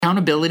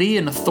Accountability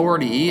and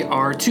authority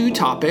are two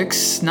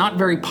topics not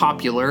very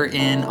popular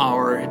in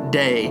our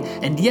day,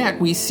 and yet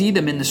we see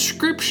them in the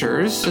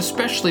scriptures,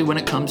 especially when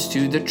it comes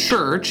to the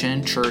church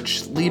and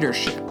church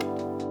leadership.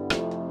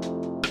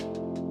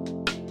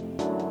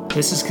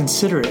 This is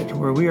Consider It,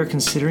 where we are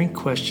considering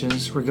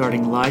questions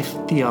regarding life,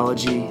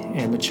 theology,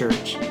 and the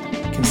church.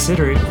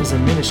 Consider It is a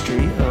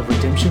ministry of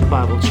Redemption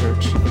Bible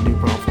Church in New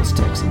Braunfels,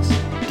 Texas.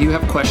 Do you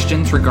have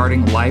questions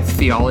regarding life,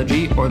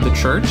 theology, or the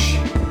church?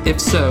 If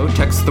so,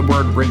 text the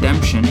word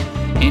redemption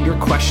and your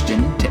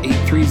question to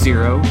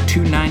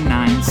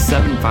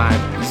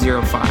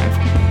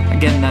 830-299-7505.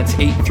 Again, that's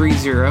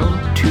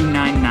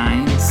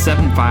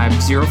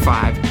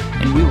 830-299-7505,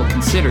 and we will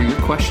consider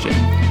your question.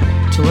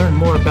 To learn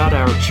more about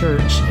our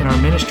church and our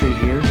ministry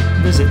here,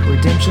 visit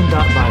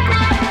redemption.bible.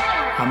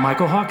 I'm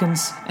Michael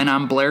Hawkins. And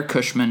I'm Blair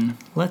Cushman.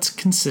 Let's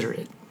consider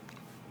it.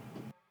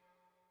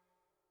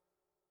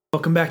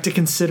 Welcome back to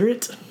Consider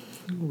It.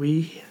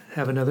 We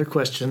have another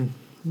question.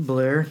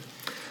 Blair?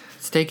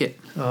 Let's take it.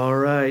 All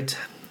right.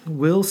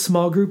 Will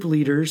small group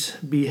leaders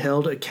be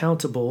held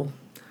accountable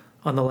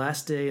on the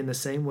last day in the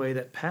same way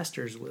that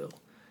pastors will,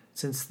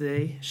 since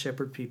they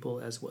shepherd people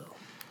as well?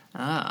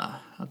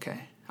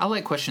 Okay. I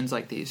like questions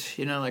like these.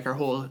 Like our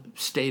whole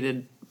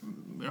stated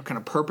kind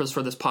of purpose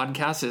for this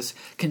podcast is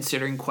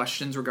considering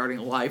questions regarding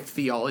life,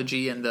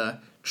 theology, and the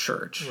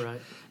church.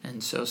 Right.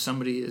 And so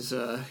somebody is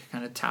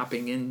kind of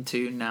tapping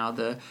into now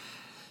the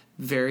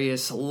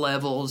various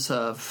levels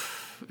of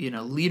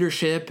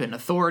leadership and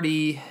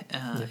authority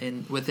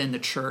within the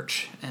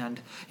church,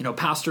 and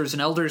pastors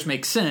and elders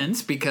make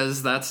sense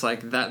because that's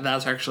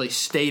actually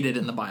stated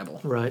in the Bible,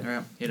 right?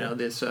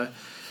 This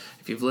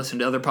if you've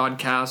listened to other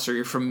podcasts or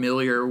you're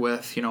familiar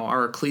with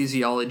our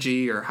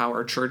ecclesiology or how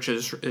our church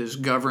is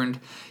governed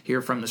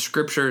here from the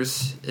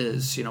scriptures,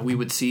 is we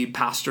would see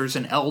pastors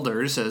and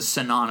elders as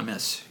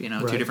synonymous,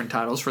 right. Two different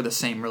titles for the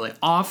same really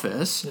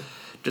office. Yeah.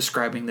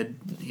 Describing the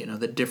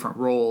the different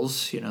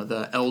roles.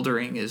 The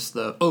eldering is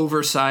the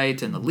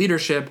oversight and the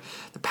leadership.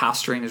 The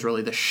pastoring is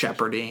really the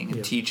shepherding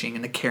and teaching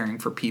and the caring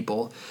for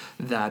people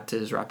that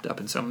is wrapped up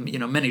in some.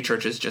 Many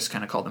churches just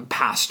kind of call them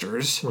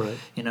pastors. Right.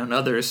 And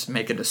others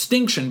make a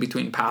distinction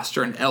between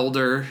pastor and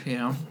elder.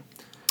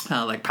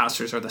 Like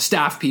pastors are the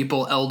staff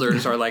people,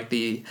 elders are like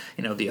the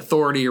the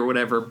authority or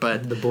whatever.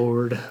 But the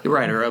board,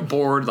 right, or a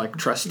board like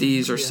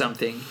trustees or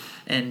something.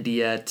 And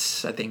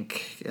yet, I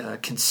think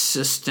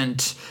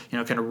consistent,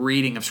 kind of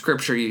reading of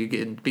Scripture,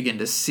 you begin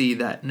to see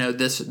that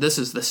this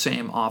is the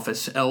same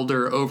office: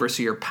 elder,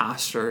 overseer,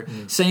 pastor.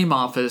 Same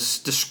office,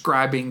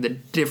 describing the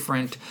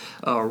different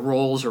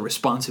roles or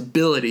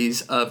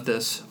responsibilities of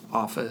this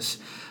office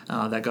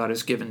that God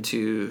has given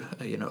to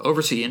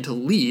oversee and to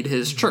lead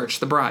His church,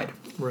 the bride.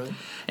 Right.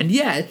 And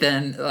yet,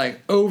 then,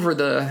 over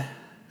the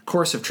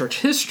course of church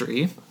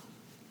history,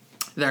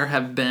 there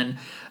have been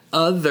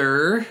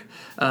other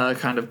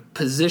kind of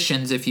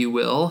positions, if you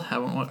will.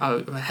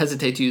 I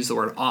hesitate to use the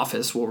word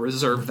office. We'll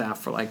reserve that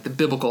for the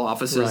biblical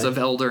offices of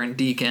elder and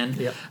deacon.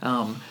 Yep.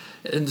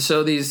 And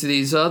so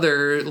these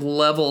other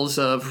levels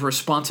of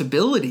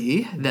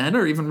responsibility then,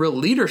 or even real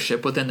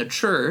leadership within the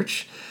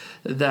church,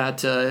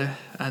 that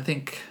I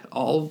think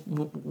all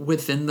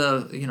within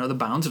the the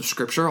bounds of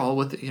Scripture, all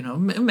with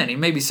many,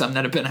 maybe some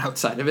that have been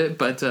outside of it,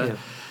 but.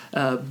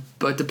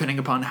 But depending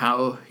upon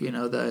how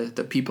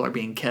the people are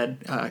being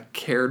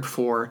cared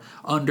for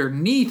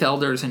underneath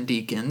elders and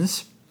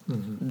deacons,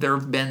 there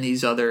have been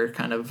these other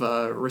kind of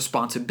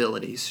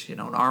responsibilities.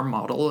 In our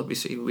model,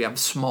 obviously, we have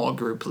small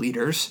group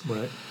leaders,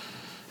 right?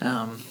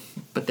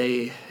 But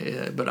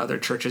other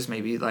churches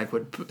maybe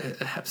would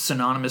have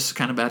synonymous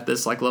kind of at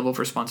this level of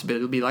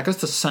responsibility. It would be a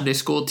Sunday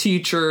school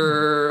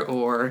teacher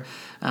or.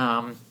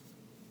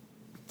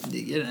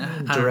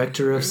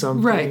 Director of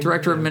something, right?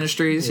 Director of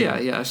ministries,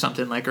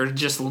 something or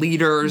just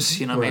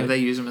leaders. Maybe they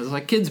use them as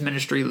kids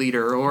ministry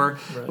leader or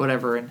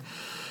whatever,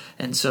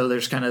 and so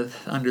there's kind of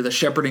under the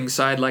shepherding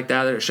side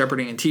that, there's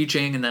shepherding and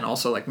teaching, and then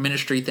also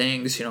ministry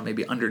things.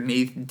 Maybe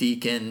underneath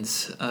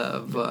deacons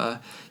of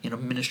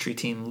ministry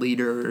team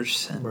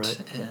leaders and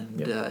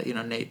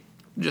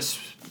just.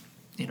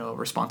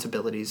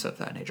 Responsibilities of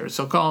that nature.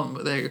 So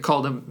they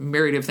call them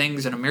myriad of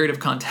things in a myriad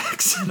of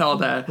contexts and all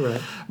that. Right.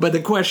 But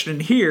the question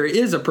here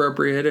is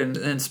appropriate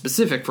and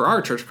specific for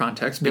our church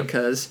context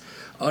because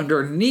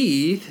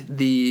underneath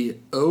the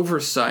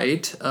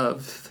oversight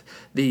of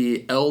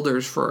the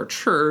elders for our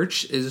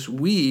church is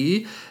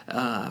we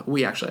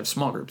actually have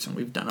small groups, and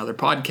we've done other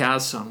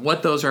podcasts on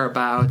what those are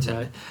about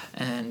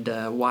and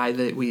why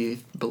we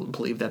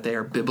believe that they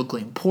are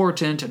biblically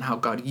important and how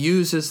God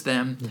uses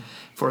them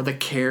for the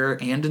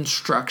care and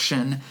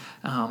instruction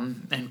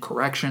and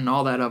correction,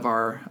 all that of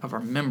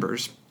our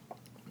members.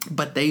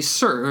 But they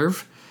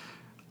serve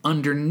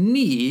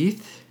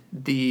underneath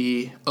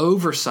the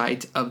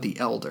oversight of the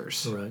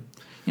elders. Right.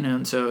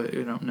 And so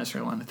you don't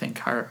necessarily want to think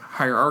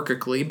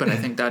hierarchically, but I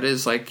think that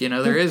is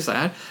there is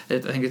that. I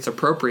think it's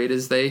appropriate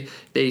as they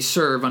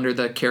serve under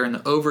the care and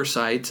the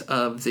oversight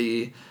of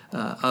the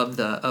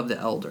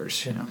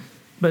elders.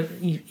 But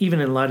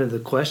even in light of the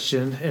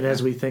question, and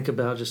as we think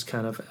about just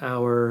kind of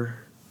our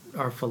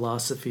our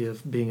philosophy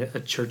of being a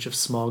church of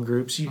small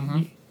groups,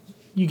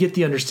 you get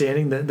the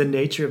understanding that the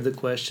nature of the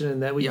question,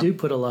 and that we do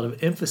put a lot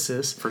of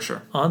emphasis for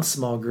sure on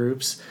small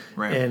groups,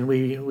 right. And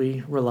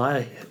we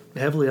rely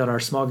heavily on our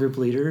small group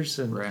leaders,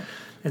 and right.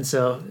 and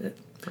so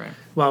right.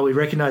 while we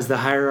recognize the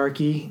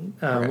hierarchy,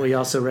 we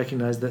also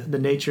recognize the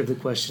nature of the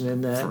question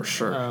in that. For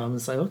sure,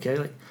 it's like, okay,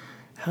 like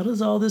how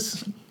does all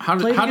this how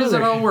play does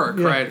it all work?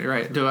 Yeah.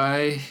 Right. Do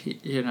I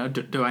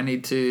do I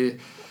need to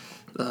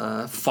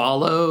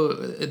follow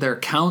their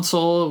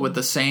counsel with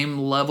the same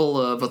level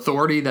of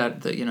authority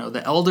that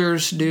the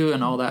elders do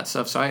and all that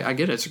stuff? So I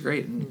get it. It's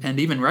great. And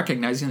even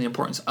recognizing the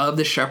importance of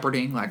the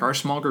shepherding, like our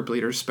small group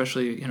leaders,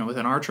 especially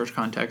within our church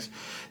context,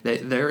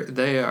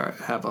 they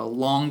have a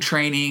long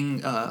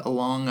training, a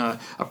long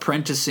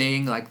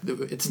apprenticing. Like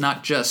it's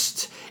not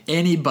just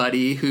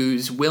anybody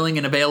who's willing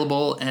and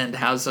available and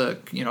has a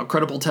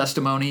credible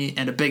testimony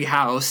and a big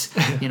house,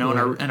 right.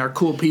 and our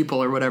cool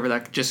people or whatever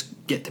that just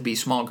get to be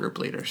small group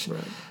leaders.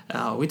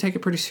 Right. We take it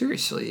pretty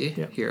seriously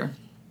here,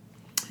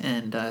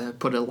 and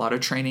put a lot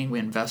of training. We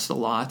invest a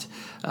lot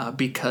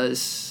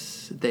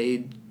because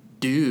they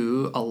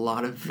do a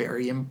lot of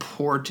very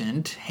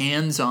important,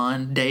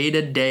 hands-on,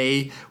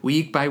 day-to-day,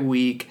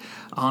 week-by-week,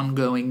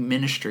 ongoing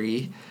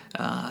ministry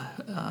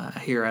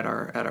here at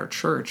our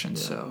church, and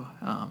so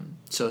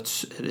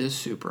it is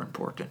super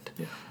important,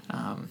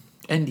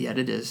 and yet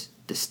it is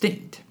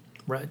distinct,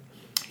 right?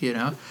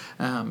 And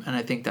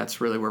I think that's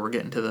really where we're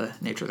getting to the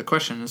nature of the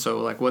question. And so,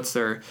 like, what's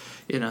their,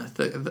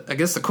 I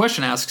guess the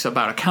question asks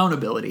about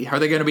accountability. Are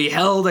they going to be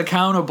held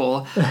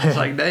accountable? It's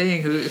like,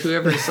 dang,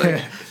 whoever's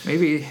like,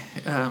 maybe,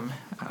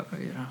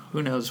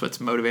 who knows what's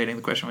motivating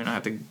the question? We don't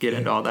have to get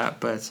into all that,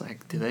 but it's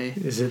like, do they?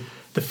 Is it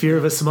the fear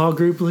of a small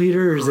group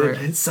leader, or is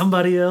it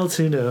somebody else?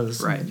 Who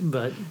knows? Right.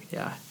 But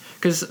yeah.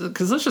 Because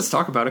let's just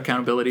talk about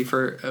accountability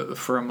for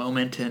a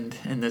moment, and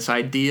this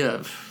idea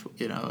of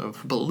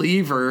of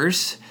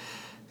believers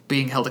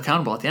being held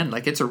accountable at the end.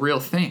 Like, it's a real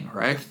thing,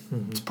 right?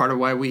 Mm-hmm. It's part of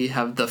why we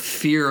have the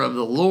fear of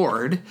the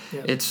Lord.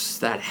 Yep. It's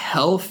that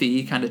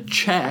healthy kind of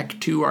check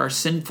to our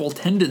sinful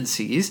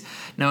tendencies,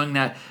 knowing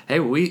that,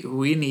 hey,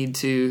 we need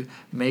to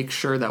make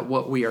sure that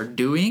what we are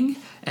doing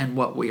and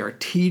what we are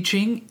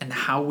teaching and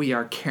how we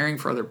are caring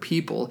for other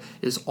people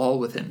is all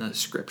within the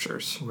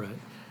Scriptures. Right.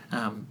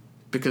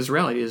 Because the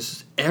reality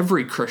is,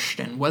 every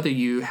Christian, whether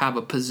you have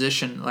a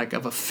position like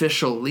of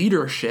official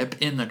leadership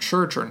in the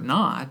church or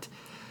not,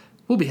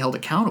 will be held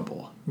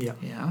accountable.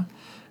 Yeah.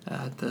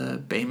 At the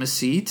Bema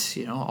seat,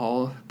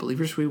 all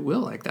believers, we will.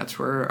 Like, that's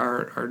where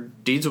our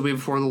deeds will be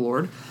before the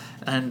Lord,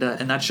 and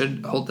that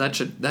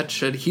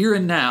should here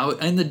and now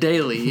in the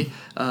daily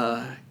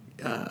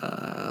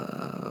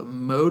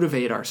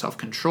motivate our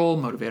self-control,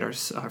 motivate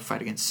our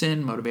fight against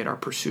sin, motivate our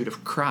pursuit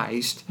of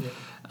Christ.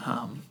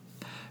 Yeah.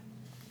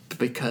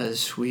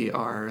 Because we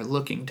are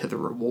looking to the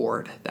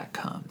reward that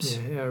comes.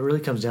 Yeah, it really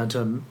comes down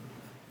to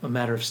a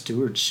matter of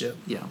stewardship.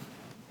 Yeah,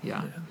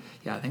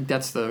 I think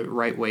that's the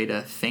right way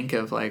to think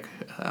of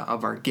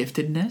of our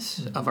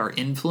giftedness, mm-hmm. of our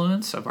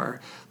influence, of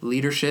our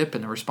leadership,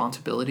 and the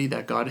responsibility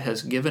that God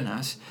has given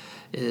us.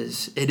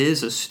 It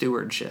is a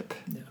stewardship.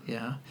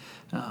 Yeah.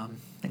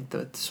 I think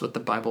that's what the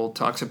Bible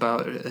talks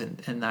about,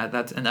 and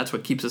that's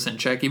what keeps us in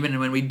check. Even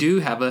when we do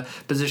have a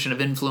position of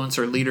influence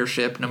or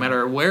leadership, no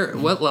matter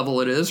what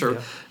level it is or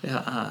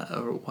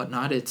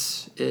whatnot,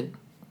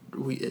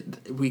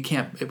 we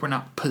can't. We're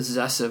not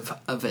possessive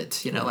of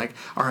it. Like,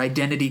 our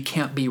identity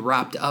can't be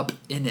wrapped up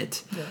in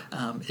it.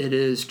 Yeah. It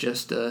is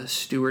just a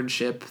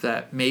stewardship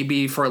that may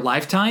be for a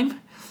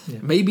lifetime,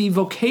 maybe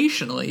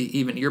vocationally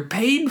even. You're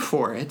paid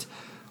for it,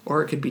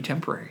 or it could be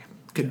temporary.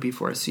 Could be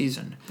for a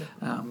season,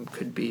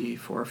 could be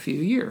for a few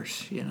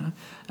years,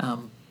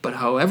 but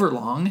however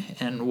long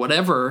and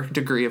whatever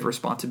degree of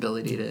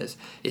responsibility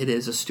it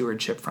is a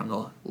stewardship from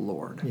the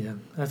Lord. Yeah,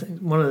 I think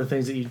one of the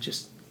things that you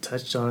just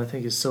touched on, I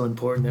think, is so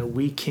important, that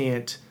we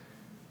can't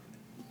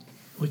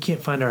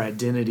find our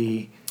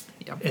identity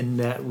in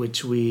that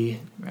which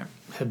we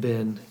have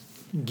been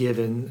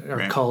given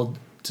or called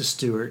to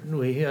steward.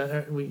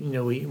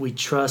 We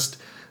trust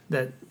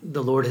that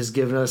the Lord has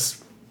given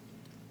us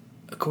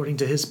according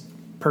to His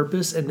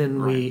purpose, and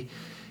then we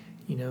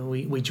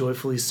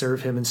joyfully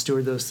serve Him and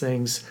steward those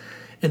things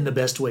in the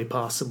best way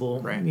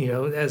possible. Right.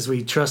 As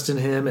we trust in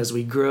Him, as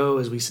we grow,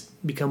 as we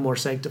become more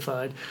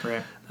sanctified.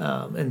 Right.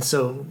 And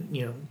so,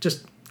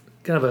 just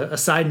kind of a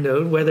side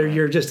note, whether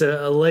you're just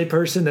a lay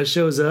person that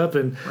shows up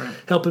and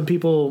helping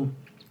people,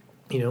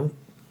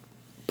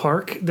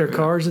 park their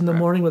cars in the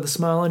morning with a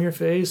smile on your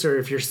face, or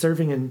if you're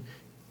serving in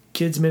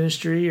kids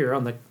ministry or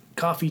on the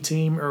coffee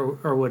team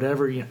or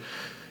whatever,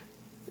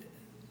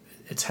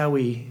 it's how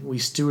we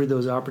steward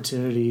those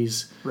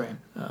opportunities,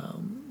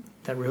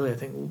 that really, I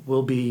think,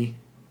 will be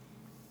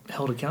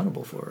held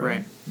accountable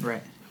for.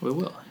 Right. We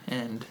will,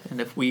 and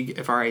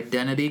if our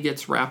identity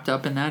gets wrapped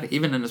up in that,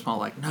 even in a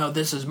small, no,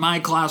 this is my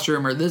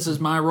classroom or this is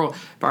my role.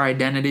 If our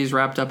identity is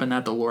wrapped up in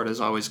that, the Lord is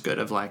always good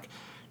of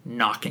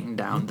knocking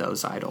down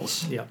those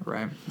idols. Yeah.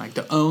 Right? Like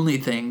the only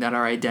thing that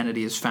our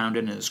identity is found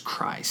in is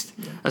Christ.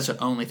 Yeah. That's the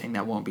only thing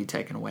that won't be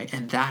taken away.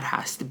 And that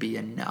has to be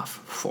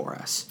enough for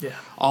us. Yeah.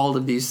 All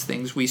of these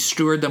things, we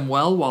steward them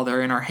well while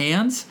they're in our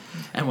hands.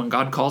 And when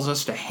God calls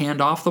us to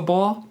hand off the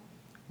ball,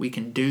 we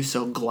can do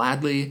so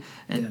gladly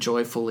and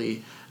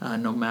joyfully,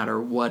 no matter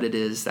what it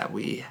is that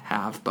we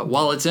have. But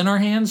while it's in our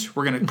hands,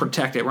 we're going to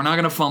protect it. We're not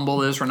going to fumble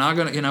this. We're not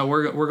going to,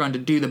 we're going to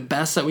do the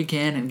best that we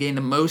can and gain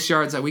the most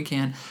yards that we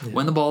can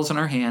when the ball's in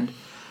our hand.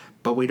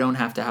 But we don't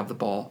have to have the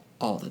ball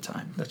all the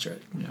time. That's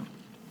right. Yeah.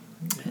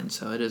 And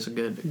so it is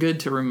good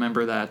to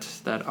remember that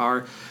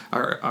our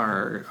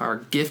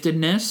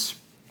giftedness,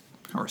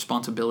 our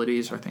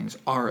responsibilities, our things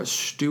are a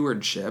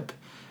stewardship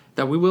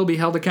that we will be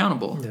held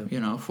accountable,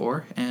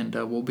 for, and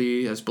we'll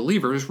be, as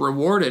believers,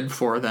 rewarded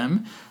for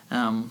them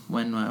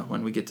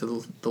when we get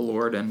to the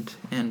Lord,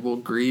 and we'll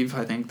grieve,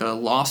 I think, the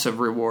loss of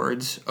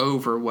rewards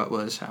over what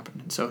was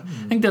happening. So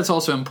I think that's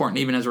also important,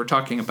 even as we're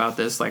talking about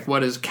this, like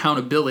what is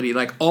accountability,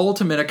 like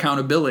ultimate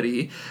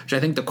accountability, which I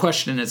think the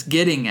question is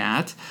getting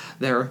at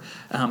there,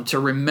 to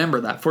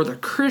remember that for the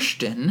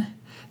Christian,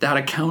 that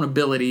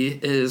accountability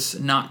is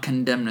not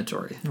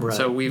condemnatory. Right.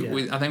 So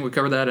I think we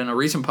covered that in a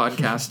recent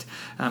podcast,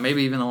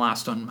 maybe even the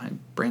last one. My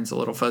brain's a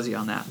little fuzzy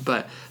on that.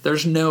 But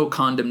there's no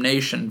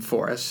condemnation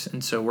for us.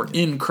 And so we're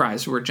in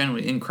Christ. We're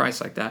genuinely in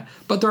Christ like that.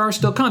 But there are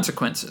still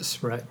consequences.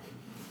 Right.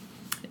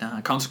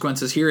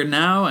 Consequences here and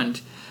now, and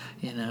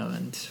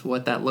and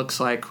what that looks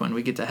like when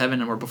we get to heaven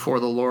and we're before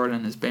the Lord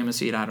and his Bema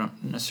seat, I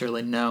don't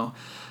necessarily know.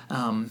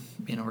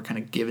 We're kind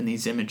of given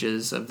these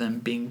images of them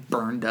being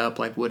burned up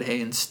like wood,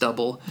 hay, and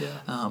stubble.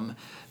 Yeah.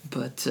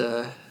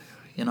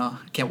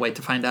 Can't wait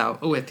to find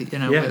out what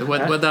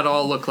that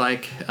all look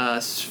like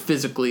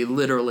physically,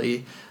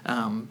 literally.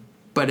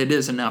 But it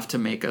is enough to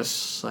make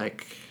us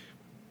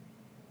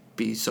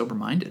be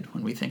sober-minded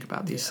when we think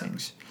about these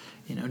things.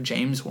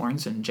 James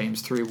warns in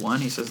James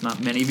 3:1, he says,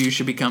 "Not many of you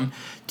should become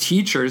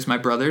teachers, my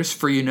brothers,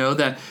 for you know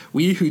that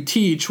we who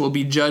teach will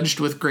be judged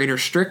with greater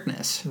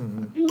strictness."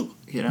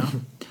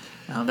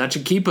 That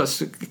should keep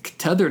us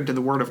tethered to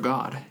the Word of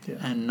God,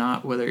 and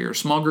not whether you're a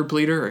small group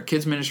leader or a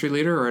kids ministry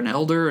leader or an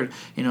elder,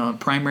 a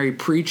primary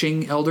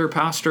preaching elder,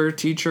 pastor,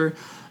 teacher.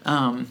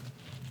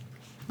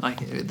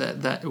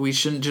 That we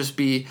shouldn't just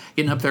be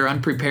getting up there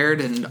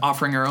unprepared and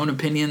offering our own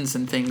opinions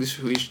and things.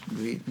 We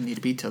need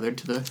to be tethered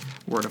to the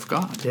Word of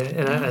God. Yeah,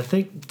 and I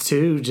think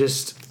too,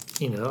 just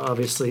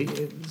obviously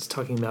it's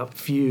talking about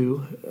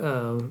few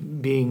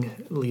being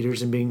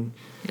leaders and being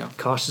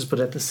cautious, but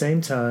at the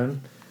same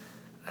time,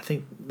 I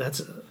think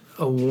that's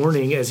a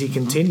warning as he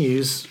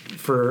continues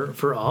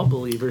for all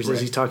believers,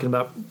 as he's talking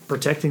about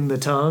protecting the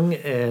tongue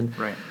and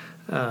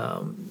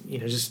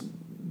just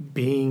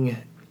being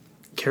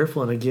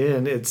careful. And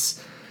again,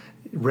 it's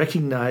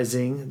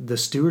recognizing the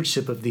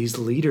stewardship of these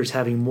leaders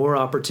having more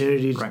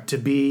opportunity to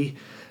be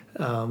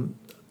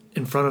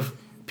in front of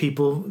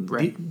people,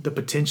 the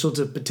potential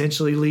to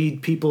potentially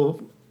lead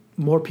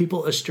more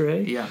people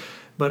astray.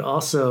 But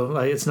also,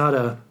 it's not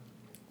a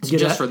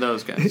for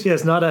those guys. Yeah,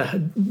 it's not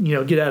a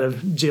get out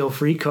of jail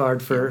free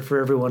card for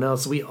everyone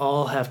else. We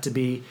all have to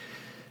be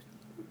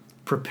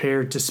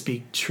prepared to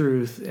speak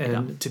truth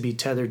and to be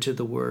tethered to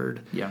the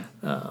Word. Yeah.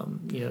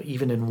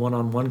 Even in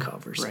one-on-one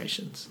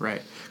conversations.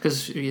 Right.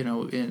 Because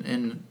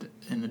in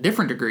a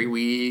different degree,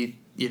 we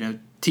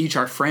teach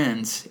our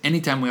friends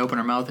anytime we open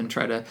our mouth and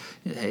try to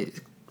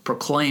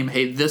proclaim,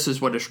 hey, this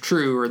is what is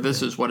true, or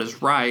this is what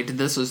is right,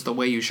 this is the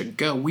way you should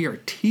go. We are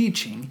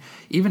teaching,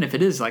 even if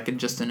it is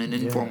just in an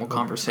informal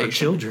conversation. Our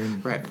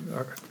children.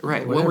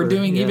 Right. What we're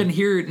doing even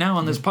here now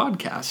on this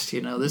podcast,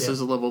 this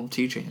is a level of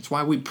teaching. It's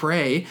why we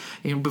pray,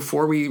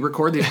 before we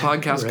record these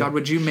podcasts, God,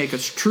 would you make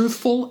us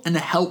truthful and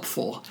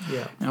helpful?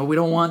 Yeah. We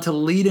don't want to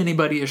lead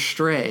anybody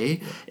astray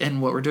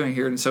in what we're doing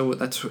here. And so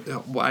that's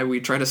why we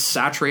try to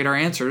saturate our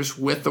answers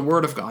with the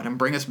Word of God and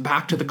bring us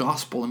back to the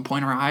gospel and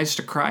point our eyes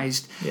to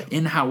Christ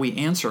in how we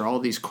answer all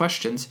these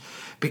questions,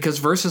 because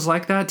verses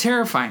like that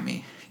terrify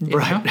me.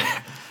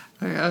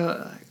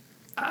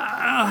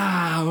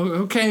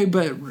 Okay,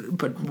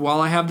 but while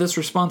I have this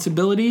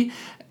responsibility,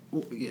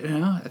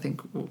 I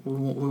think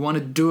we want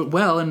to do it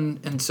well,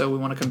 and so we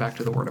want to come back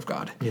to the Word of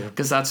God,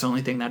 because that's the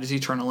only thing that is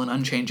eternal and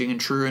unchanging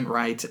and true and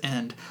right,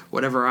 and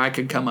whatever I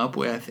could come up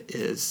with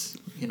is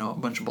a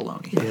bunch of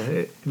baloney. Yeah,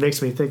 it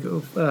makes me think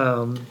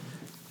of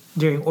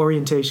during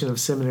orientation of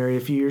seminary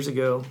a few years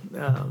ago.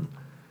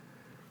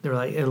 They were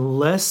like,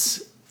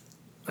 unless,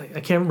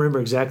 I can't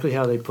remember exactly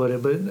how they put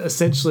it, but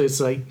essentially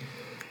it's like,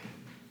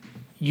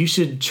 you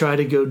should try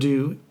to go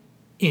do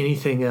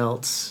anything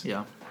else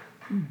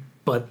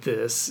but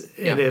this.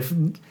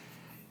 And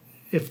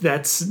if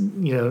that's,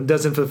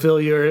 doesn't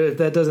fulfill you, or if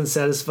that doesn't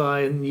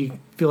satisfy and you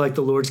feel like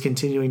the Lord's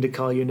continuing to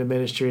call you into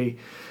ministry,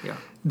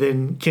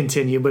 then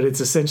continue. But it's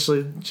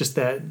essentially just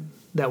that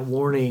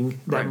warning,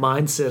 that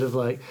mindset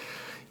of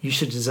you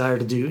should desire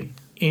to do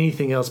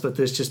anything else but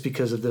this, just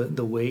because of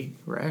the weight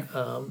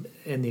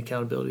and the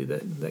accountability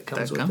that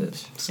comes with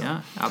it. So.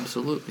 Yeah,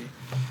 absolutely.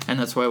 And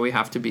that's why we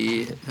have to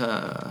be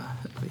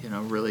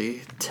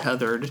really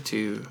tethered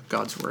to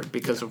God's word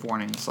because of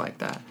warnings like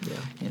that.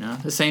 Yeah.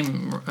 The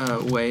same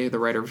way the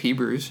writer of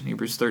Hebrews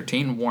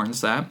 13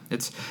 warns that.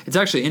 It's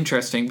actually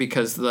interesting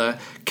because the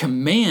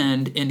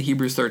command in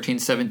Hebrews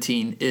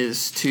 13:17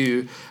 is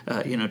to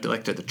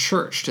to the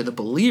church, to the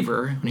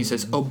believer, when he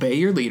says, "Obey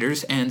your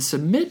leaders and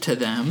submit to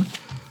them,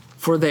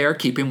 for they are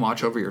keeping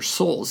watch over your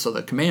souls." So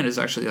the command is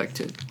actually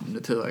to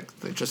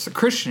just the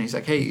Christian. He's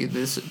like, hey,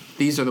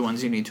 these are the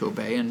ones you need to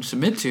obey and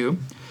submit to.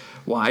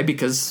 Why?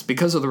 Because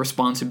of the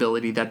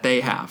responsibility that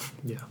they have.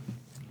 Yeah.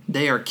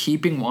 They are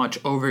keeping watch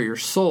over your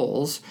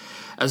souls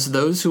as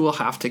those who will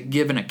have to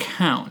give an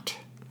account.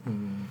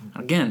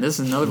 Again, this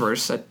is another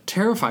verse that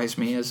terrifies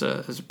me as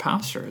a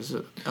pastor, as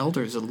an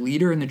elder, as a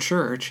leader in the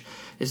church,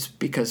 is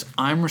because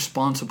I'm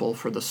responsible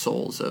for the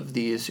souls of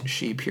these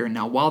sheep here and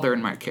now while they're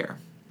in my care.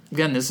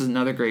 Again, this is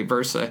another great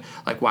verse,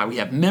 like why we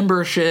have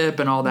membership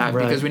and all that,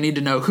 because we need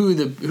to know who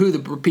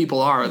the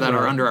people are that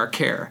are under our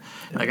care.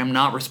 Like, I'm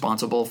not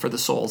responsible for the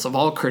souls of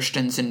all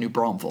Christians in New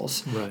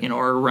Braunfels,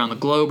 or around the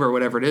globe or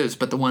whatever it is,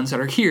 but the ones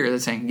that are here,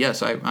 that's saying,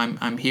 yes,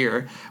 I'm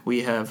here.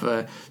 We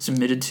have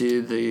submitted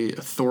to the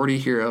authority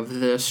here of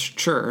this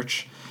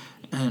church,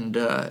 and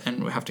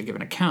we have to give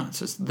an account.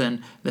 So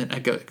then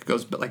it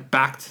goes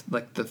back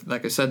to,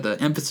 like I said,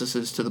 the emphasis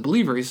is to the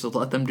believer. He says,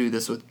 let them do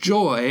this with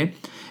joy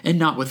and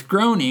not with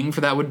groaning,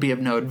 for that would be of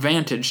no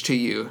advantage to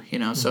you.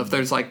 So if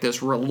there's like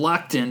this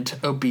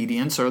reluctant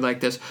obedience or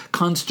like this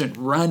constant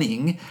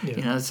running,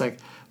 it's like,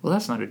 well,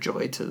 that's not a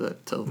joy to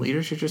the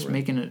leaders. You're just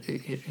making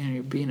it,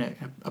 you're being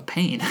a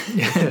pain.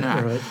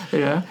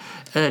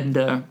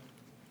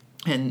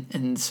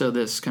 And so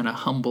this kind of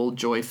humble,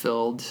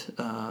 joy-filled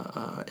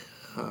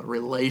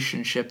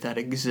relationship that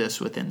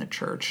exists within the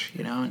church,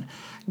 and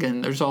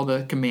again, there's all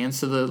the commands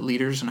to the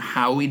leaders and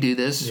how we do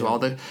this. So all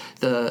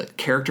the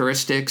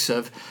characteristics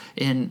of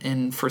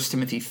in 1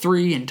 Timothy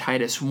 3 and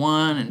Titus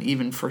 1 and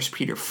even 1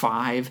 Peter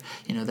 5,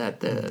 that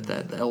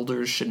the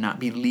elders should not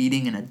be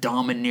leading in a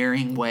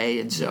domineering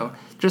way. And so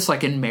just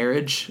like in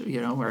marriage,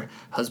 where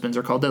husbands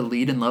are called to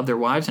lead and love their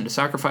wives and to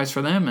sacrifice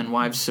for them, and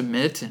wives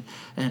submit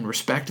and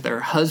respect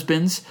their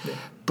husbands.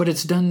 But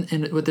it's done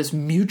with this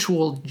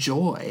mutual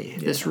joy,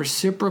 this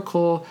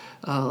reciprocal,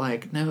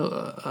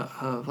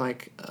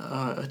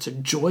 it's a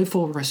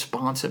joyful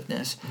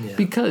responsiveness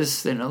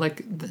because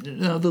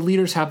the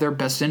leaders have their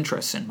best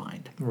interests in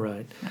mind.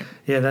 Right.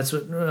 That's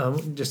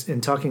what. Just in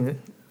talking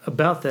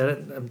about that,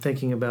 I'm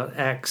thinking about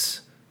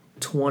Acts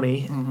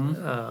 20.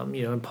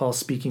 And Paul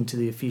speaking to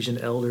the Ephesian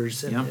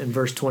elders, and in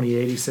verse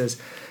 28, he says,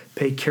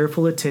 "Pay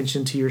careful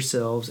attention to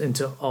yourselves and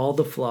to all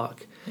the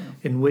flock."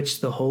 In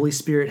which the Holy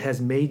Spirit has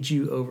made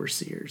you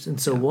overseers. And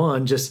so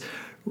one, just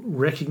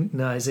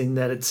recognizing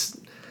that it's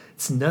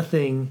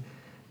nothing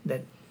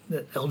that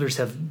elders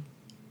have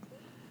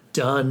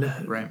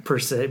done per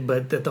se,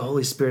 but that the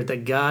Holy Spirit,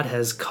 that God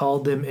has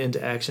called them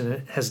into action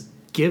and has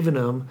given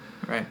them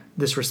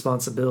this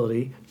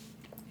responsibility.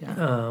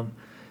 And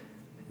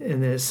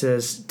then it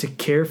says, to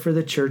care for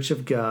the church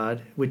of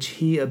God, which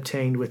he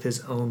obtained with his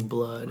own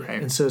blood.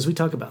 And so as we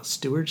talk about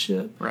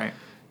stewardship,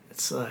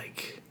 it's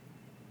like,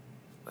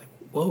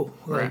 whoa,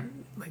 like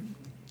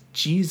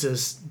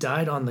Jesus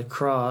died on the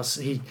cross.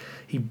 He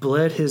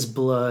bled his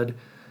blood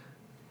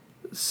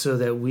so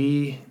that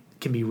we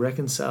can be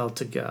reconciled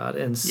to God.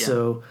 And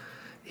so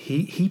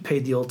he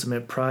paid the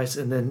ultimate price,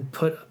 and then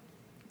put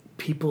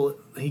people,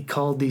 he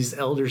called these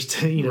elders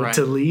to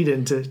to lead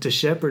and to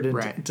shepherd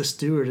and to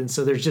steward. And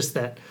so there's just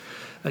that,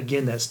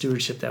 again, that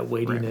stewardship, that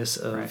weightiness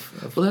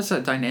of well, that's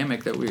that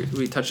dynamic that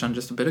we touched on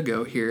just a bit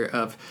ago here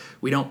of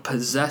we don't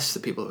possess the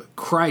people.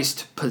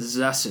 Christ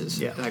possesses.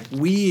 Like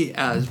we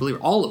as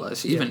believers, all of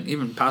us,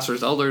 even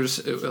pastors,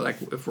 elders, like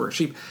if we're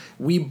sheep,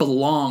 we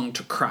belong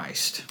to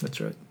Christ.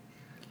 That's right.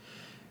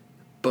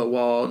 But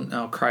while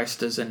now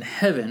Christ is in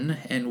heaven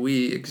and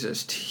we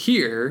exist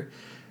here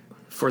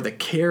for the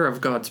care of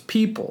God's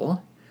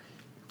people,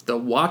 the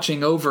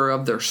watching over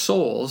of their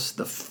souls,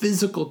 the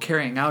physical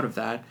carrying out of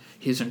that,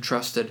 he's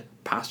entrusted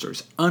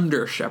pastors,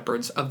 under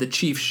shepherds of the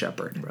chief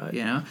shepherd.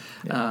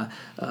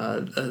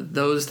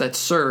 Those that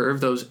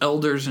serve, those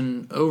elders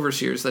and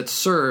overseers that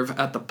serve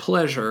at the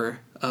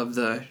pleasure of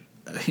the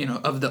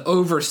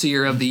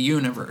overseer of the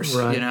universe.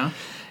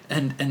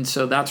 And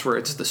so that's where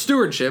it's the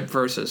stewardship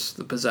versus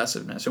the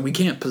possessiveness. And we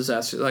can't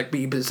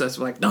be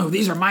possessive, no,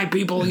 these are my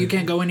people, you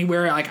can't go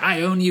anywhere,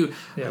 I own you.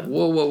 Like,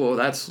 whoa,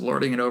 that's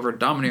lording it over a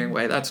domineering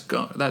way. That's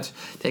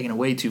taking it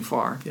way too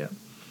far.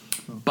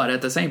 But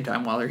at the same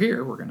time, while they're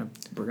here, we're gonna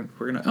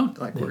own.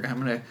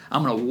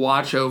 I'm gonna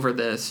watch over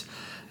this.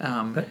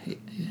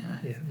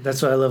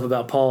 That's what I love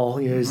about Paul.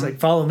 He's like,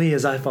 follow me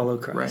as I follow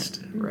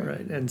Christ.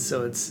 Right. And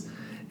so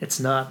it's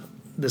not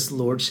this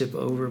lordship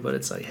over, but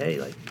it's like,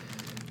 hey,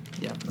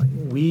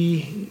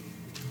 we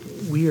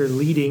are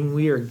leading,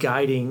 we are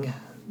guiding,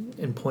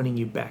 and pointing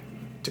you back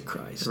to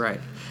Christ. Right.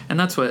 And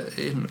that's what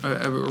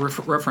I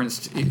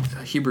referenced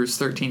Hebrews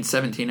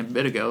 13:17 a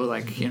bit ago,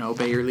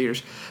 obey your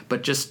leaders.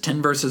 But just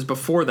 10 verses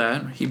before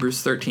that,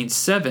 Hebrews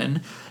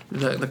 13:7,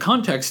 the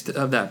context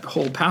of that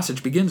whole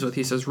passage begins with,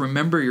 he says,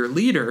 remember your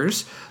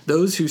leaders,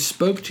 those who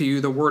spoke to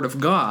you the word of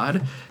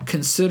God,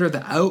 consider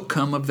the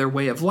outcome of their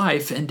way of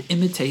life and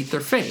imitate their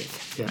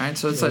faith. Yeah. Right?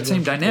 So it's that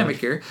same dynamic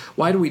here.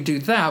 Why do we do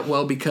that?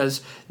 Well,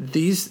 because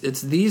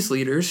it's these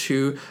leaders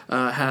who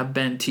have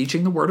been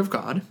teaching the word of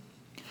God,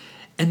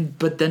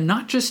 but then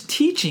not just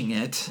teaching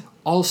it,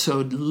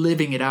 also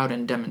living it out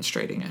and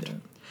demonstrating it. Yeah.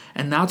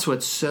 And that's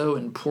what's so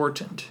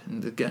important.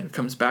 And again, it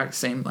comes back,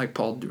 same like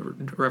Paul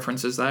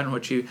references that in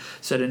what you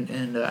said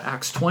in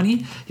Acts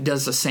 20. He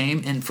does the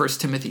same in 1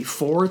 Timothy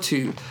 4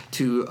 to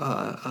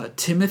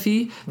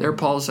Timothy. There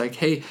Paul's like,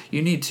 hey,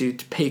 you need to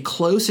pay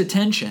close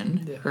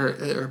attention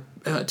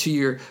to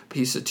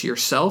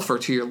yourself or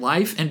to your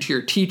life and to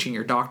your teaching,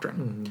 your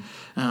doctrine.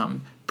 Mm-hmm.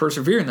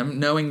 Persevere in them,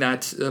 knowing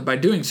that by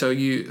doing so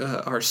you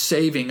are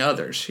saving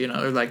others.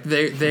 Like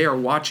they are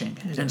watching.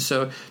 Yeah. And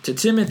so to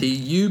Timothy,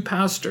 you,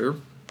 pastor,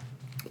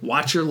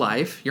 watch your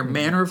life, your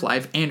manner of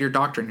life, and your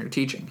doctrine, your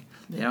teaching.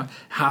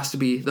 Has to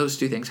be, those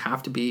two things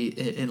have to be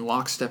in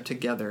lockstep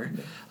together,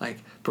 like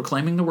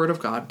proclaiming the word of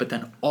God, but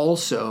then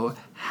also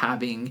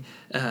having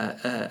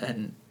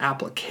an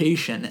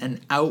application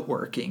and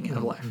outworking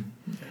of life.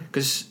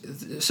 Because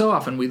so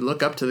often we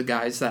look up to the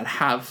guys that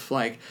have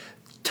like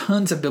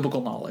tons of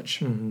biblical knowledge.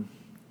 Mm-hmm.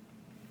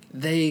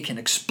 They can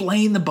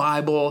explain the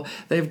Bible.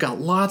 They've got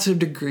lots of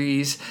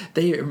degrees.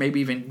 They are maybe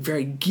even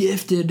very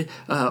gifted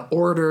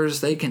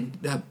orators. They can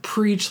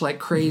preach like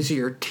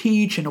crazy or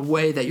teach in a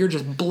way that you're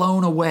just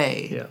blown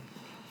away. Yeah.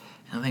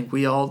 And I think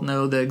we all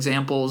know the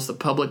examples, the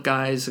public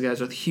guys, the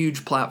guys with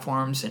huge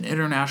platforms and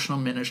international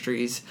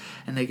ministries,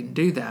 and they can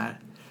do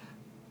that.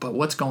 But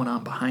what's going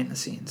on behind the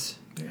scenes?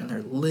 Yeah. And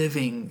they're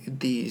living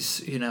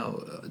these,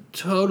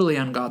 totally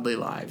ungodly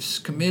lives,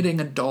 committing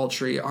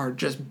adultery, are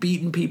just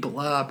beating people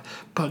up,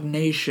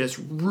 pugnacious,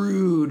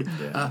 rude,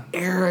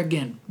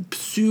 arrogant,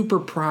 super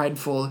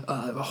prideful,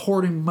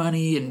 hoarding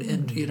money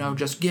and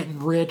just getting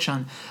rich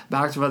on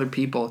backs of other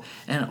people.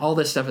 And all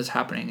this stuff is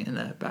happening in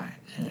the back.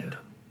 And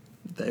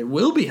they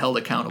will be held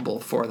accountable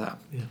for that.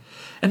 Yeah.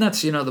 And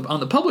that's, on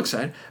the public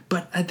side.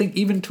 But I think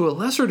even to a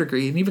lesser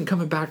degree, and even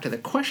coming back to the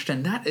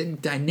question,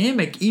 that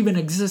dynamic even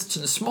exists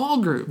in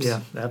small groups.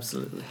 Yeah,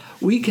 absolutely.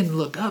 We can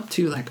look up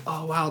to like,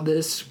 oh, wow,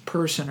 this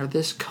person or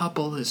this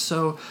couple is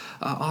so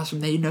awesome.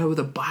 They know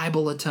the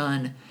Bible a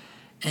ton.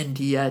 And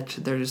yet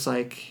they're just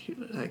like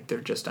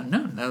they're just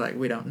unknown. They're like,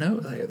 we don't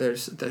know. Like,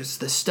 there's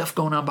this stuff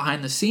going on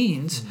behind the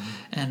scenes,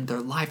 and their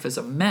life is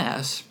a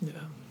mess. Yeah.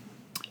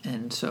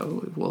 And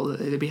so, will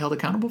they be held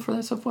accountable for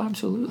that stuff? Well,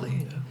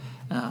 absolutely.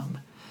 Yeah.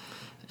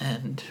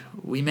 And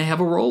we may have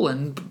a role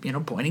in,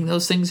 pointing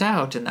those things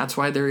out. And that's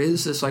why there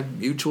is this like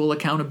mutual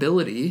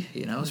accountability,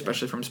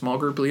 especially from small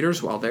group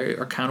leaders, while they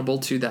are accountable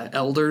to the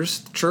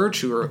elders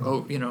church who are,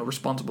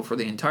 responsible for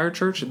the entire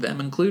church,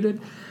 them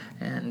included,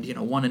 and,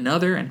 one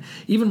another. And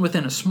even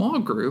within a small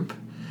group,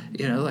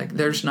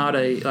 there's not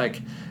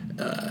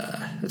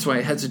that's why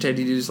I hesitate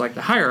to use like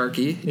the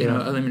hierarchy,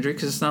 of imagery,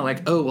 because it's not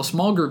like, oh, well,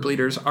 small group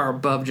leaders are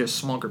above just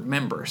small group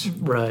members.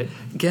 Right.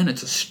 Again,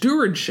 it's a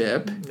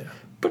stewardship,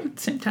 but at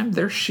the same time,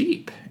 they're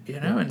sheep,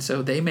 and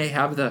so they may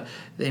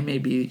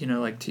be,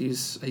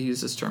 I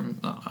use this term,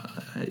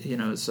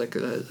 it's like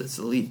it's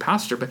the lead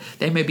pastor, but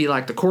they may be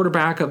like the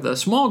quarterback of the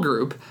small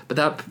group, but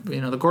that,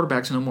 the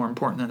quarterback's no more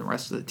important than the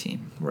rest of the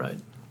team. Right.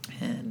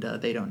 And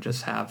they don't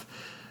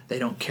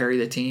carry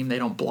the team. They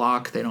don't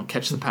block. They don't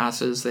catch the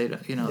passes. They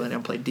don't, they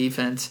don't play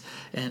defense.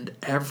 And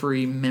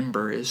every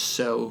member is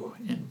so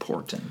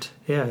important.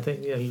 Yeah, I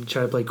think you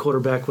try to play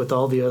quarterback with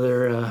all the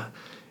other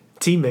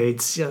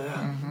teammates.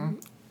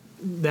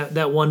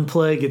 That one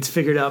play gets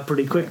figured out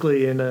pretty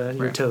quickly, and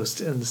you're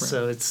toast. And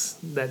so it's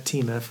that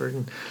team effort.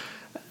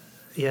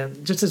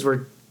 And just as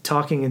we're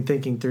talking and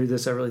thinking through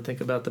this, I really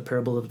think about the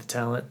parable of the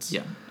talents.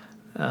 Yeah.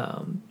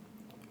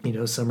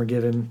 Some are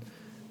given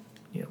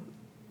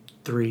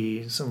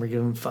 3, some are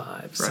given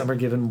 5, some are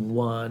given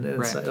 1,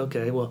 and it's like,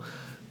 okay, well,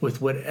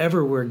 with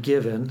whatever we're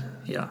given,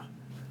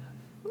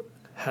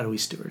 how do we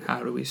steward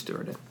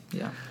it?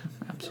 Yeah,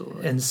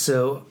 absolutely. And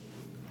so,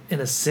 in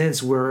a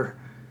sense, we're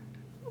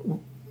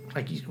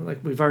like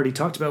we've already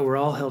talked about, we're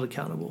all held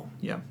accountable.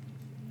 Yeah.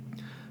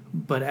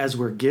 But as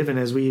we're given,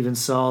 as we even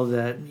saw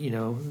that,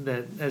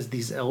 that as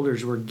these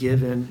elders were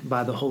given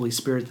by the Holy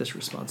Spirit this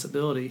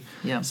responsibility,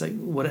 it's like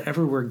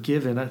whatever we're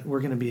given,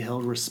 we're going to be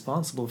held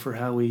responsible for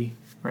how we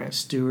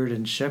steward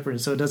and shepherd. And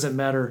so it doesn't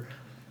matter,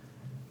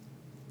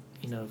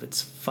 if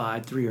it's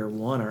 5, 3, or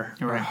 1,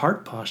 our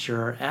heart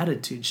posture, our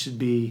attitude should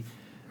be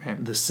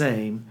the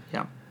same.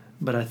 Yeah.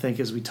 But I think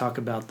as we talk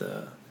about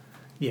the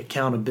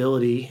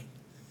accountability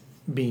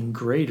being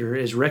greater,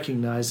 is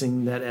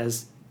recognizing that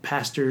as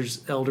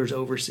pastors, elders,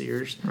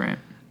 overseers,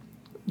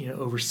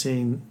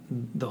 overseeing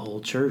the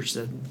whole church,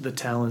 that the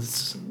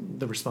talents,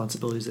 the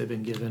responsibilities they've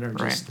been given are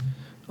just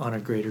on a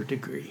greater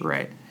degree.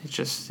 Right. It's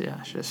just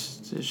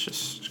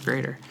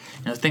greater.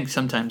 I think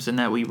sometimes in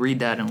that we read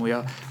that and we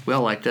all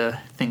like to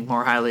think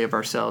more highly of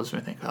ourselves.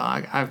 And we think, oh,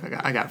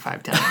 I got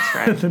 5 talents,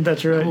 right?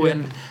 That's right.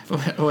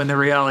 When the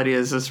reality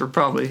is we're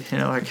probably,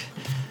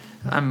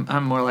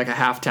 I'm more like a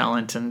half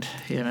talent, and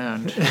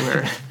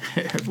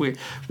and we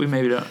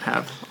maybe don't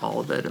have all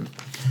of it. And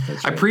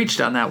That's I right.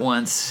 preached on that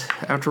once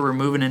after we're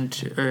moving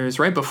into, or it was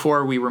right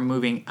before we were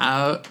moving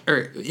out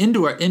or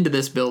into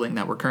this building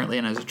that we're currently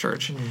in as a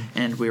church,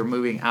 and we were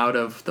moving out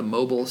of the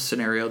mobile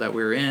scenario that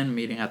we were in,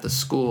 meeting at the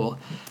school,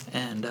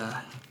 and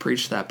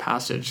preached that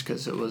passage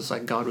because it was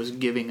like God was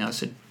giving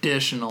us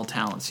additional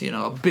talents,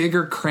 a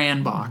bigger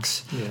crayon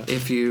box,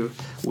 if you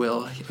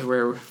will,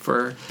 where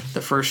for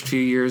the first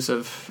few years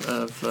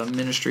of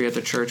ministry at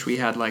the church, we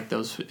had like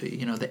those,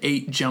 the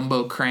 8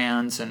 jumbo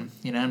crayons, and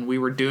and we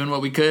were doing what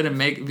we could and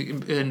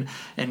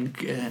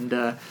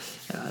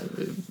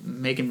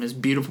making as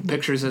beautiful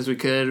pictures as we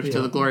could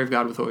to the glory of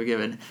God with what we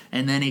given.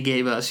 And then he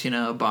gave us,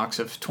 a box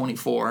of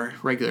 24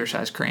 regular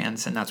size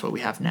crayons, and that's what we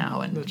have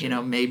now. And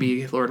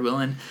maybe, Lord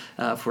willing,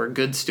 if we're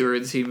good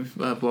stewards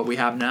of what we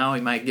have now,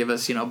 he might give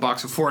us, a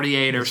box of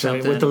 48 or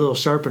something with the little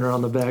sharpener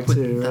on the back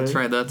too. Right? That's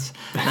right.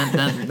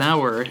 Then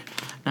now we're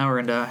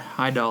into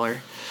high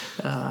dollar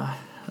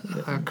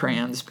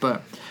crayons,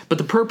 but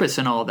the purpose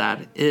in all of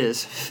that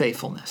is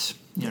faithfulness.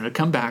 To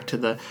come back to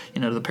the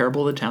the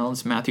parable of the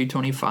talents, Matthew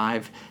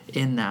 25,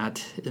 in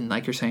that, and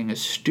like you're saying, is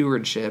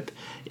stewardship.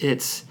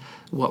 It's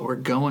what we're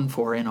going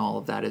for in all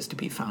of that is to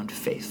be found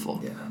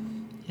faithful.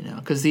 Yeah.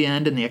 Because the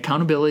end and the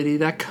accountability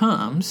that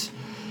comes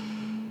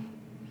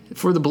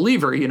for the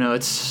believer,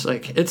 it's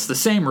like it's the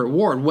same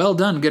reward. Well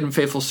done, good and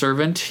faithful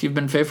servant. You've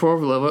been faithful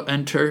over little.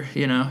 Enter,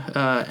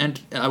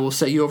 and I will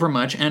set you over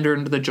much. Enter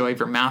into the joy of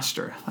your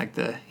master. Like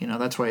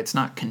that's why it's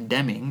not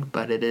condemning,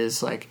 but it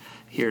is like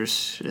it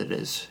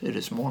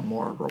is more and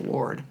more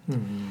reward.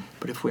 Mm-hmm.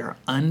 But if we are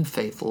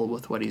unfaithful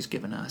with what he's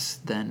given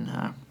us,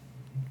 then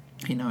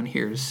and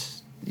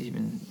here's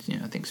even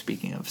I think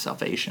speaking of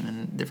salvation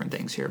and different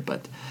things here,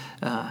 but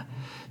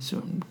so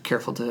I'm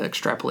careful to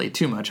extrapolate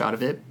too much out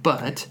of it,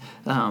 but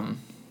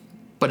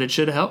it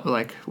should help.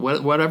 Like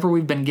whatever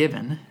we've been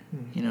given,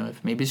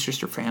 if maybe it's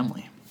just your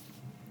family.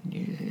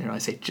 I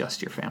say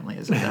just your family,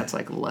 as if that's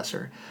like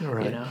lesser.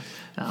 Right.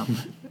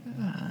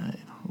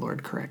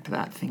 Lord, correct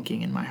that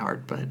thinking in my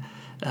heart, but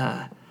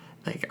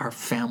like our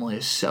family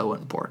is so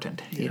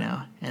important,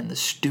 and the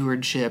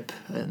stewardship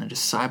and the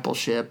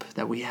discipleship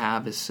that we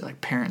have is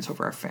like parents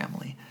over our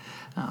family.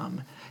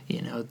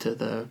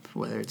 To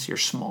whether it's your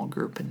small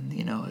group and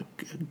a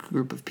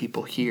group of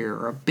people here,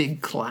 or a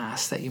big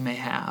class that you may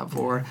have,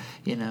 or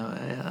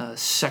a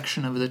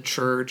section of the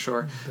church,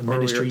 or the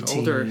ministry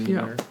older,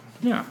 team,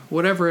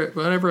 whatever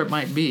it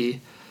might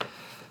be.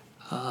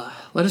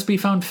 Let us be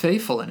found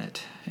faithful in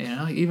it.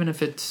 Even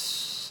if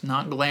it's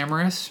not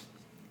glamorous,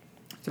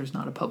 if there's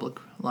not a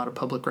lot of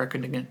public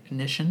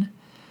recognition,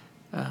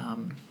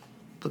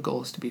 the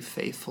goal is to be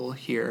faithful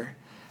here.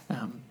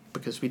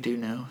 Because we do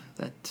know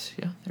that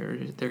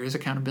there is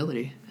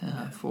accountability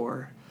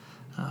for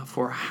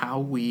how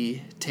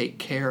we take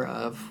care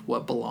of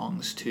what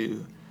belongs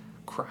to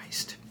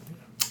Christ,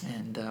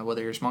 and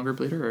whether you're a small group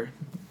leader or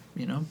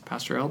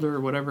pastor, elder,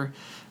 or whatever,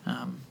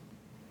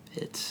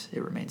 it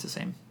remains the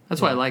same.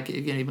 That's why I like,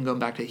 again, even going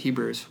back to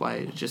Hebrews, why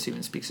it just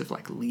even speaks of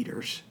like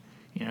leaders,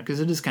 because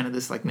it is kind of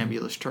this like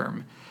nebulous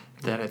term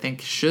that I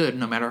think should,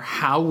 no matter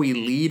how we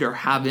lead or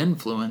have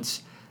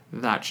influence,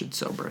 that should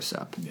sober us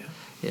up.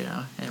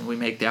 And we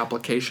make the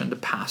application to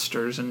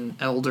pastors and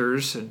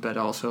elders, but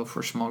also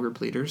for small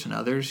group leaders and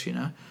others.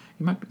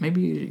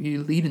 Maybe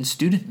you lead in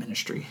student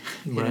ministry,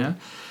 right.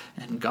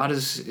 And God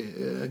has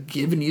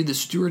given you the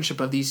stewardship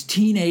of these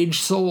teenage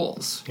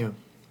souls.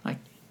 Like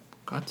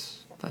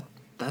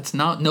that's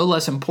no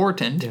less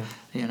important.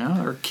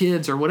 Or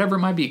kids or whatever it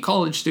might be,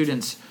 college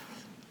students.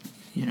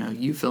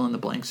 You fill in the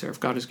blanks there. If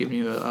God has given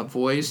you a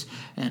voice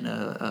and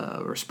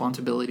a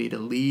responsibility to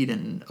lead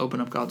and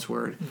open up God's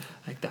word,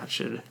 like that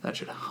should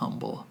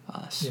humble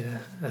us. Yeah,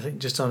 I think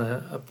just on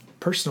a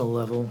personal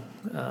level,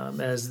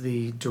 as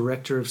the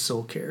director of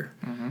soul care,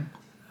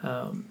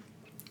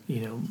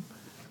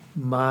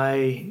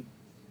 my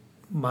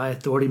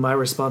authority, my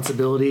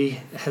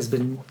responsibility has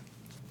been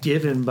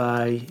given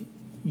by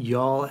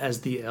y'all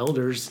as the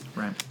elders,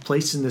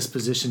 placed in this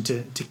position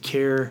to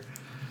care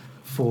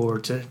for,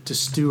 to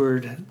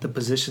steward the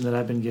position that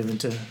I've been given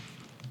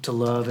to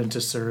love and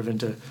to serve and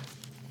to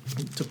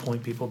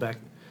point people back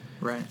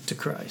to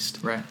Christ.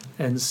 Right.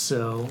 And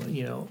so,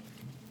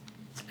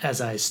 as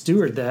I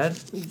steward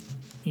that,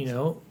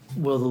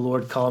 will the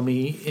Lord call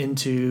me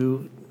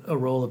into a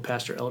role of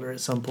pastor elder at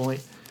some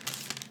point,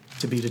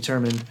 to be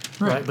determined,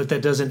 right? But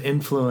that doesn't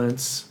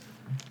influence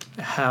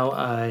how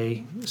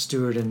I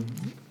steward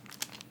and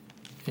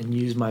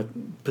use my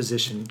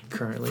position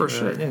currently. For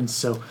sure. And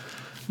so,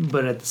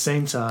 but at the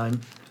same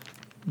time,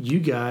 you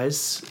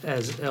guys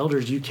as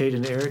elders, you, Kate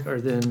and Eric, are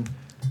then,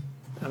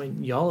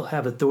 y'all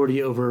have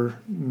authority over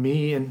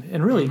me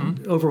and really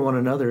over one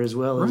another as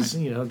well as,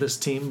 this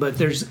team. But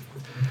there's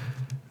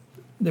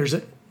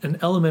an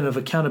element of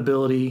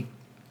accountability,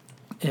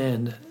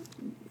 and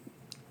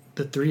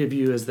the three of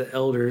you as the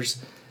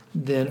elders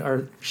then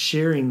are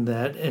sharing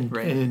that and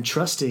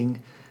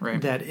entrusting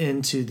that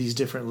into these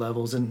different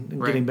levels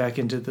and getting back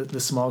into the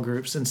small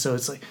groups. And so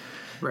it's like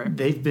Right.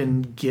 they've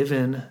been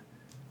given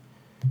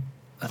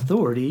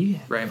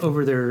authority Right.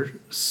 over their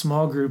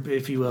small group,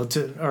 if you will,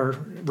 or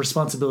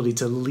responsibility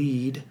to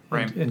lead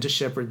Right. and to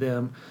shepherd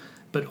them.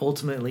 But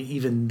ultimately,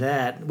 even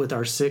that, with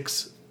our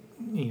 6,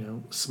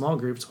 small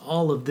groups,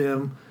 all of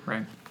them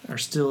Right. are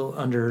still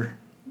under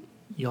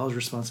y'all's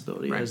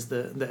responsibility Right. as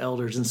the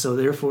elders. And so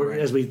therefore, Right.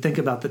 as we think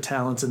about the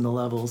talents and the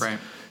levels, Right.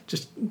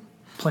 just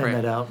plan Right.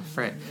 that out.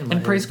 Right. in my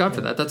And praise head. God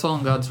for Yeah. that. That's all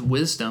in God's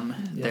wisdom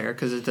there,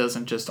 because it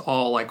doesn't just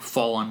all like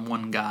fall on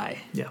one guy.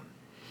 Yeah.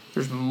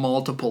 There's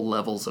multiple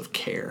levels of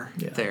care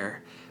Yeah.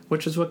 there,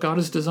 which is what God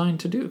is designed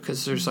to do,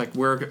 because there's like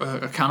we're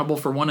accountable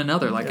for one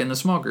another. Like in the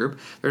small group,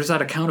 there's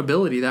that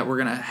accountability that we're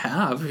going to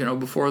have,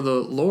 before the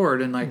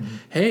Lord. And like,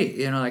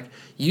 hey, like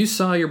you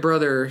saw your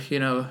brother,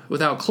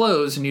 without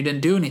clothes and you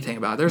didn't do anything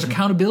about it. There's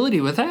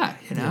accountability with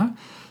that,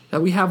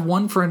 that we have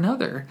one for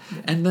another.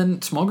 And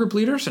then small group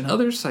leaders and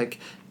others,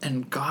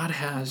 and God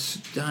has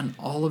done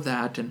all of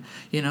that. And,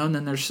 and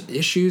then there's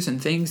issues and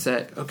things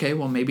that, okay,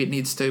 well, maybe it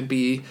needs to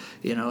be,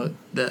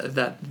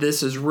 that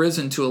this has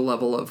risen to a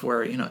level of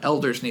where,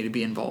 elders need to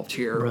be involved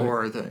here, Right.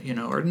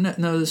 or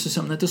no, this is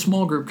something that the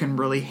small group can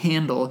really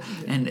handle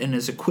and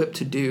is equipped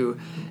to do.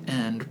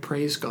 And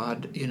praise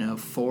God,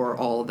 for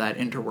all of that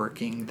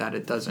interworking, that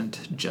it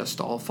doesn't just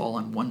all fall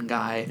on one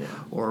guy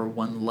or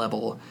one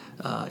level,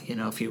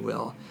 if you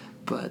will.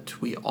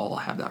 But we all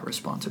have that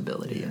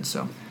responsibility, and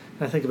so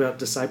I think about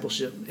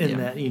discipleship in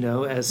that,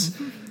 as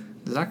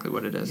exactly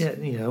what it is.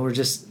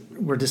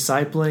 we're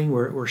discipling,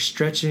 we're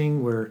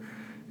stretching,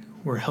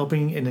 we're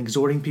helping and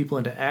exhorting people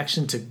into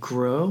action to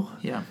grow,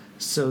 Yeah,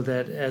 so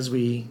that as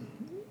we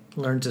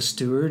learn to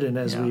steward and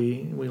as Yeah.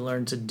 we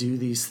learn to do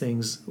these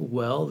things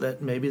well,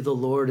 that maybe the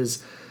Lord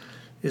is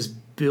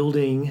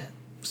building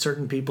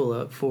certain people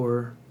up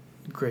for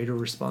greater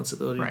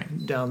responsibility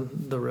Right. down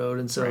the road,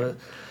 and so. Right.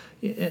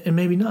 And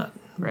maybe not,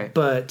 Right.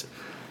 But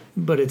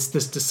it's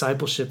this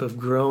discipleship of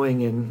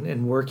growing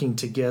and working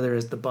together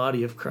as the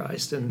body of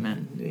Christ, and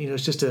Amen.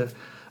 it's just a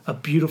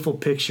beautiful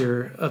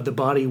picture of the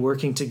body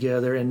working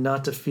together, and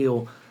not to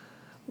feel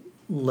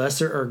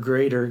lesser or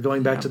greater.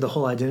 Going back Yeah. to the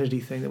whole identity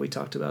thing that we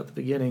talked about at the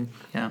beginning,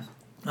 Yeah,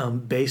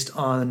 based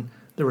on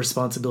the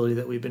responsibility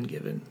that we've been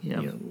given.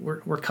 Yeah.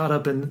 We're caught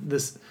up in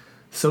this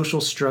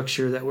social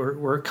structure that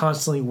we're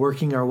constantly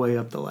working our way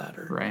up the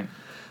ladder. right.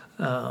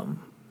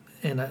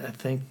 And I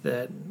think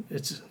that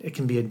it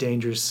can be a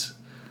dangerous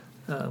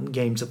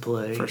game to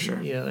play. For sure.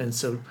 And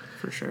so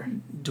For sure.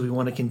 do we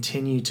want to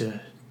continue to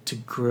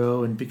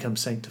grow and become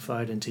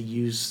sanctified and to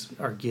use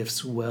our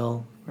gifts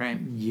well? Right.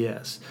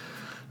 Yes.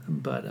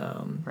 But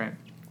Right.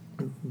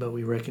 but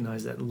we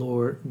recognize that the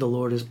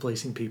Lord is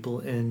placing people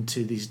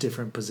into these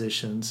different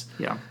positions,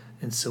 Yeah.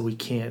 and so we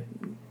can't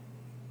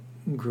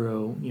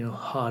grow,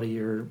 haughty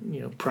or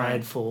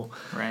prideful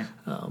Right.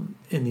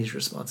 in these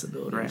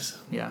responsibilities. Right.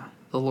 Yeah.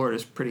 The Lord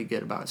is pretty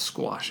good about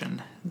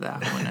squashing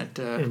that when it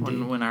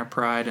Indeed. when our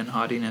pride and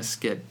haughtiness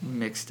get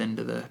mixed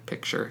into the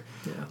picture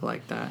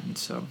like that. And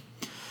so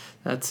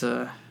that's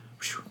yeah.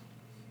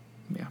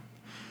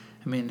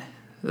 I mean,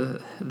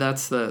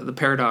 that's the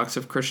paradox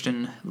of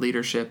Christian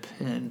leadership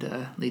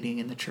and leading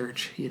in the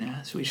church.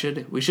 So we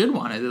should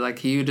want it. Like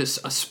he who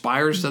just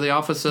aspires to the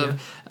office of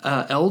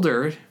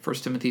elder, 1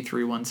 Timothy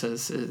 3:1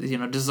 says,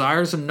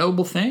 desires a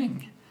noble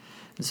thing,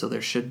 and so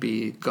there should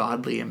be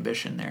godly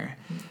ambition there.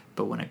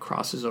 But when it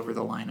crosses over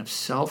the line of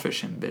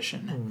selfish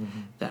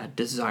ambition, that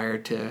desire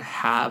to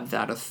have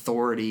that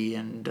authority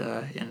and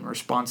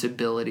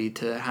responsibility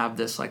to have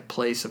this like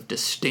place of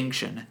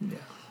distinction.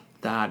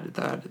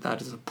 That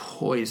is a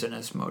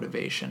poisonous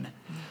motivation,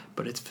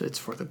 but it's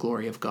for the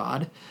glory of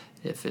God.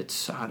 If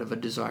it's out of a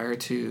desire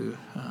to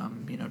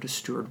to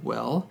steward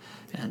well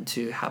and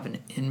to have an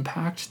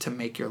impact, to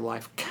make your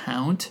life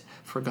count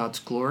for God's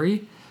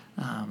glory,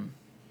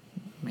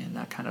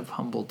 that kind of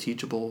humble,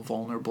 teachable,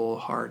 vulnerable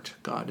heart,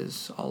 God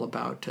is all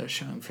about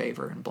showing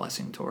favor and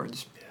blessing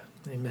towards.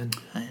 Yeah. Amen.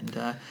 And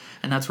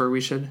that's where we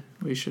should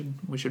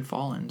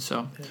fall in.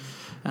 So,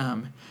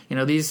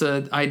 these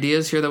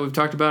ideas here that we've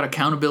talked about,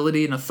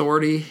 accountability and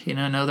authority,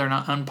 no, they're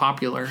not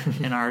unpopular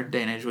in our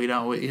day and age. We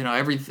don't,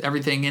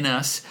 everything in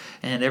us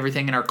and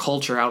everything in our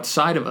culture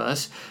outside of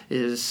us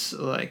is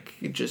like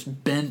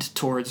just bent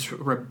towards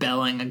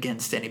rebelling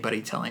against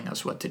anybody telling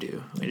us what to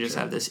do. We just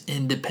have this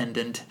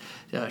independent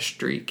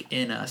streak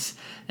in us,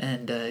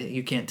 and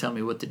you can't tell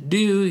me what to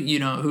do.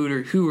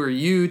 Who are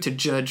you to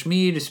judge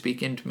me, to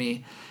speak into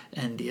me?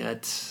 And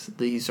yet,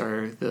 these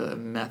are the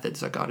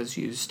methods that God has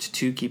used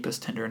to keep us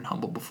tender and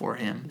humble before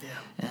Him,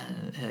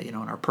 and in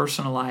our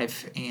personal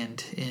life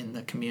and in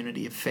the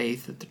community of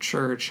faith at the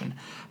church, and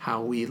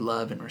how we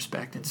love and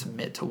respect and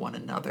submit to one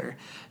another.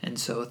 And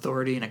so,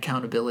 authority and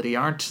accountability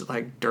aren't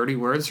like dirty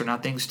words; they're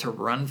not things to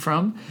run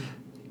from.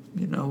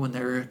 When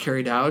they're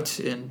carried out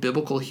in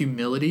biblical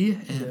humility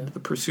and the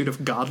pursuit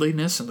of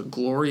godliness and the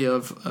glory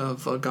of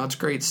God's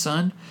great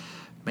Son.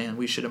 man,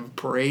 we should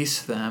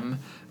embrace them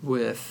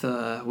with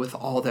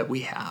all that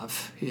we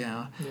have,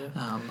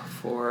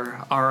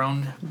 for our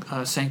own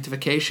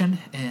sanctification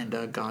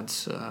and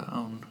God's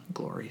own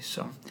glory.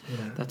 So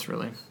that's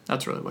really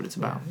what it's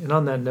about. And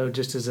on that note,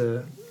 just as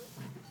an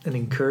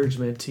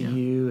encouragement to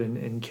you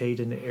and Kate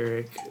and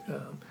Eric,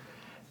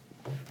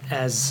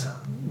 as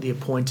the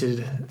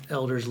appointed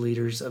elders,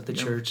 leaders of the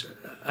church,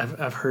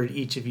 I've heard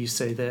each of you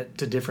say that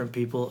to different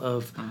people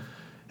of,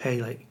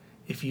 hey, like,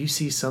 if you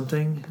see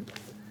something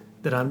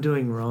that I'm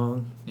doing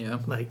wrong,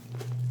 like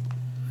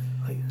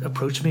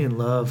approach me in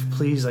love,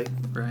 please,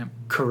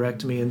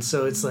 correct me. And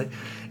so it's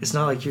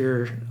not like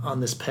you're on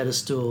this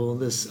pedestal,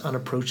 this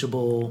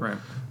unapproachable,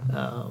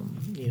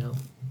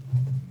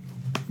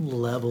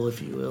 level,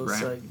 if you will.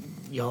 It's like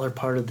y'all are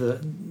part of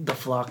the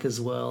flock as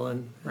well,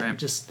 and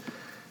just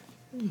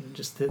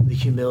the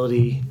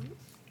humility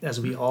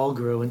as we all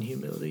grow in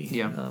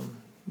humility.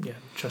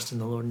 Trust in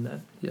the Lord in that.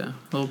 Yeah.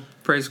 Well,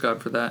 praise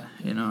God for that.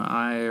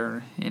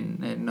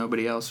 And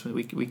nobody else,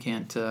 we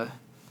can't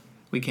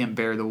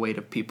bear the weight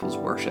of people's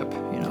worship.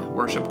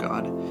 Worship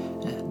God,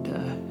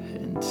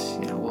 and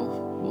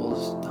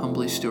we'll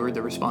humbly steward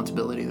the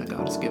responsibility that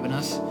God has given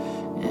us.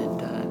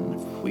 And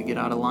if we get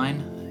out of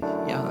line,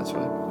 that's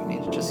what we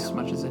need just as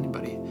much as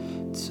anybody.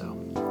 So,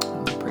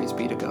 praise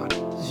be to God.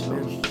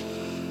 Amen.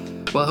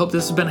 Well, I hope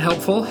this has been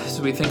helpful as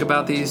we think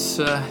about these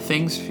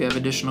things. If you have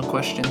additional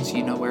questions,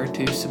 you know where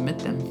to submit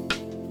them.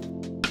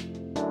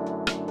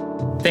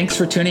 Thanks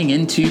for tuning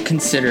in to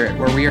Consider It,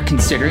 where we are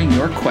considering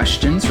your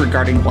questions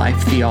regarding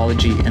life,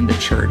 theology, and the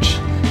church.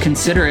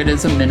 Consider It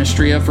is a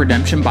ministry of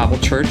Redemption Bible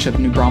Church of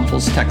New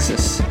Braunfels,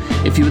 Texas.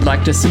 If you would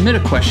like to submit a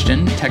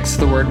question, text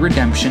the word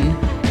redemption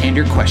and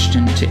your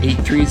question to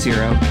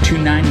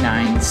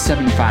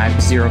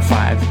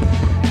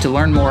 830-299-7505. To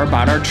learn more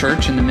about our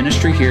church and the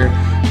ministry here,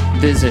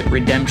 visit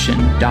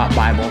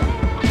redemption.bible.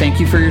 Thank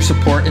you for your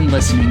support and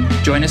listening.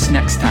 Join us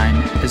next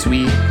time as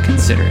we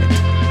consider it.